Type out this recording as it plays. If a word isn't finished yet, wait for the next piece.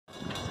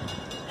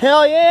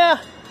Hell yeah.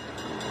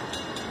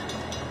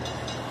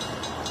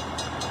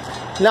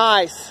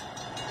 Nice.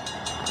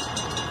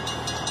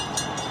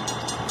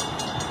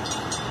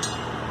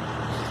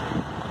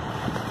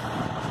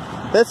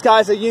 This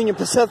guy's a Union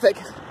Pacific.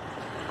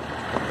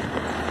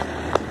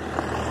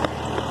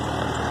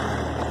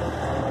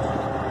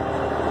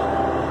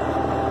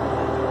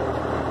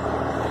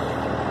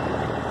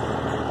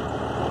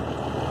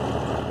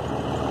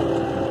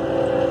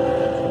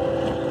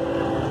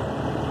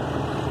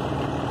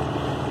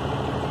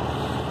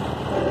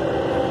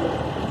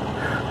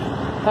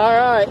 All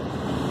right.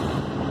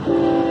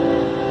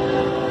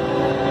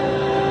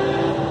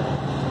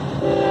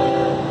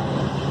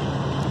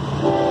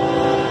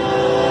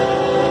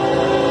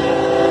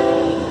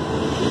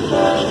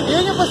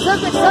 Union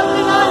Pacific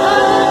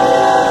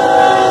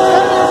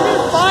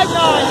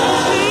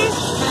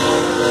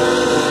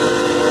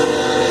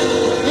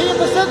 7259. Union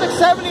Pacific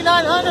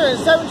 7900 and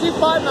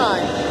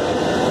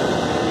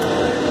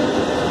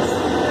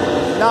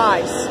 7259.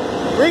 Nice.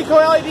 Reco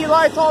LED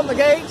lights on the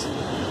gate.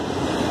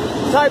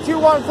 Type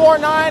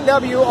 2149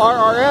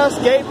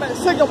 WRRS gate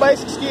signal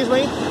base,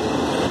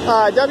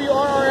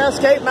 WRRS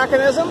gate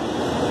mechanism.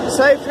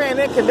 Safetran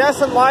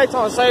incandescent lights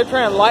on a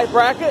Safetran light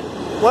bracket.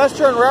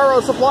 Western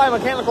Railroad Supply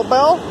mechanical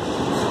bell.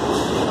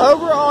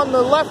 Over on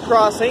the left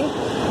crossing,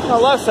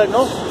 left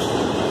signal.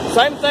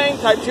 Same thing,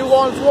 type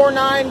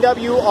 2149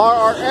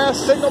 WRRS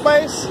signal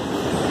base.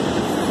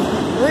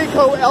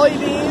 Reco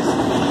LEDs,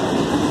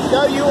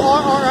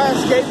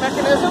 WRRS gate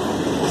mechanism.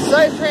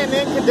 Safetran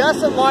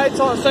incandescent lights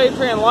on a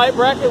Safetran light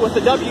bracket with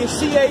the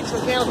WCH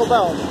mechanical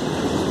bell.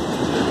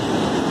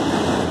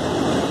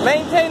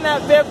 Maintain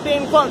that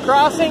 15-foot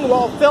crossing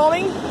while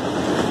filming.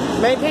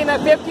 Maintain that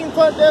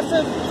 15-foot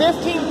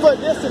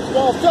distance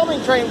while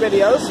filming train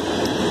videos.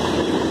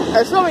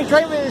 As filming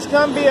train videos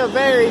can be a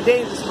very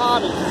dangerous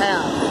hobby to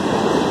have.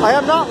 I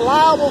am not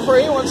liable for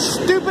anyone's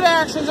stupid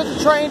actions at the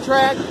train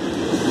track.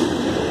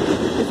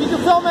 If you can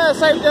film at a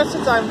safe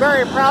distance, I'm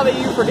very proud of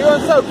you for doing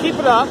so. Keep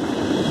it up.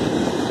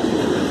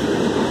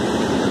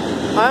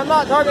 I'm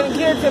not targeting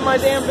kids in my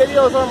damn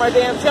videos or my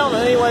damn channel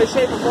in any way,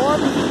 shape, or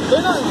form.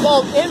 They're not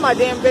involved in my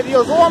damn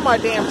videos or my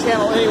damn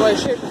channel in any way,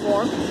 shape, or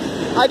form.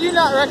 I do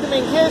not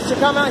recommend kids to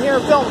come out here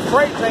and film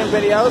freight train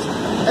videos,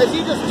 as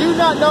you just do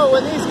not know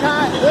when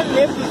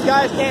if these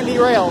guys can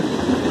derail.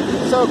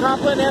 So,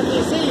 Compliment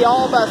FTC,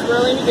 all of us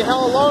really need to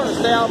hell alone and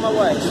stay out of my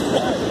way.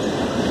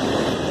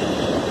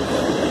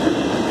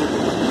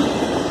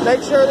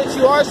 Make sure that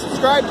you are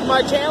subscribed to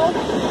my channel.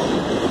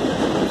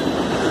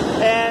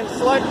 And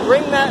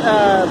ring that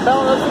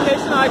bell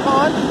notification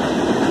icon.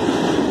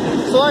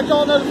 Select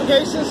all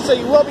notifications so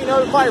you will be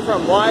notified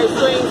from live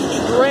streams,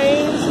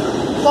 trains,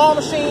 fall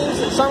machines,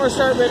 and summer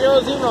start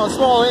videos, even on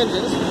small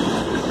engines.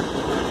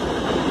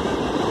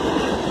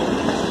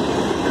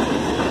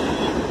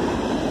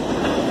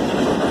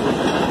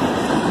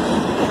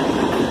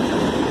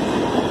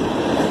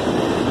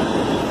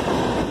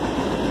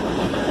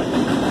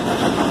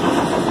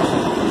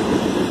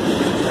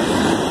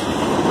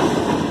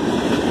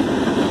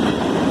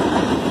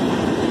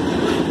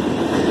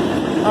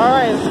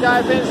 Alright, this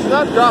guy finishes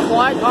up. Drop a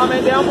like,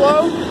 comment down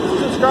below.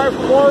 Subscribe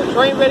for more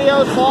train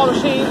videos, fall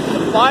machines,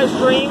 live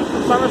streams,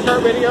 summer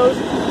start videos,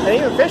 and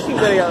even fishing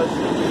videos.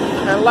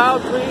 And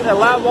loud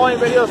volume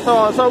videos, so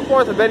on and so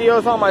forth. And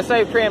videos on my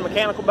Safetran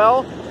mechanical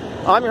bell.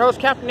 I'm your host,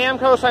 Captain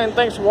Namco, saying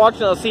thanks for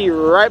watching. I'll see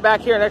you right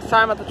back here next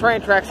time at the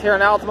train tracks here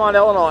in Altamont,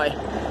 Illinois.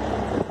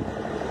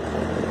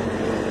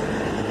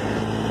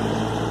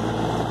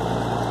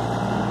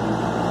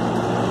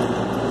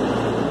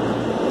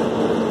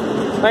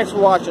 Thanks for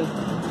watching.